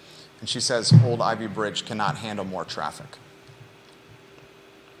 And she says, Old Ivy Bridge cannot handle more traffic.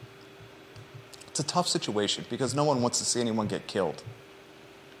 It's a tough situation because no one wants to see anyone get killed.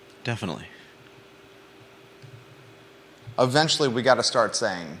 Definitely. Eventually, we got to start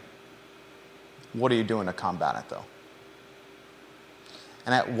saying, what are you doing to combat it, though?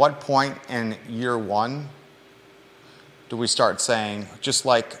 And at what point in year one do we start saying, just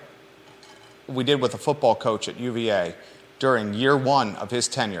like we did with a football coach at UVA during year one of his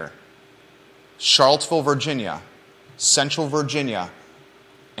tenure, Charlottesville, Virginia, Central Virginia,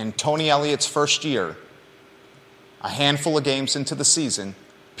 in Tony Elliott's first year, a handful of games into the season,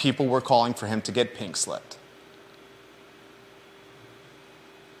 people were calling for him to get pink slipped.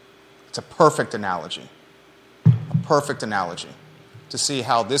 It's a perfect analogy to see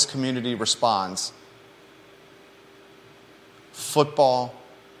how this community responds. Football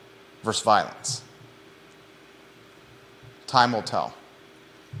versus violence. Time will tell.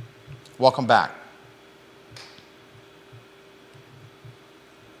 Welcome back.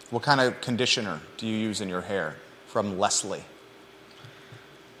 What kind of conditioner do you use in your hair? From Leslie.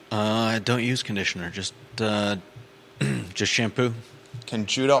 I don't use conditioner, just shampoo. Can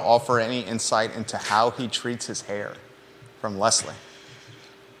Judah offer any insight into how he treats his hair? From Leslie.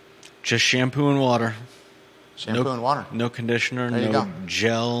 Just shampoo and water. Shampoo and water. No conditioner, there no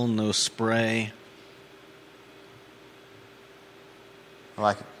gel, no spray. I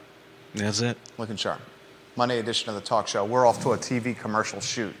like it. That's it. Looking sharp. Monday edition of the talk show. We're off to a TV commercial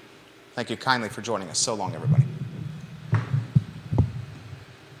shoot. Thank you kindly for joining us. So long, everybody.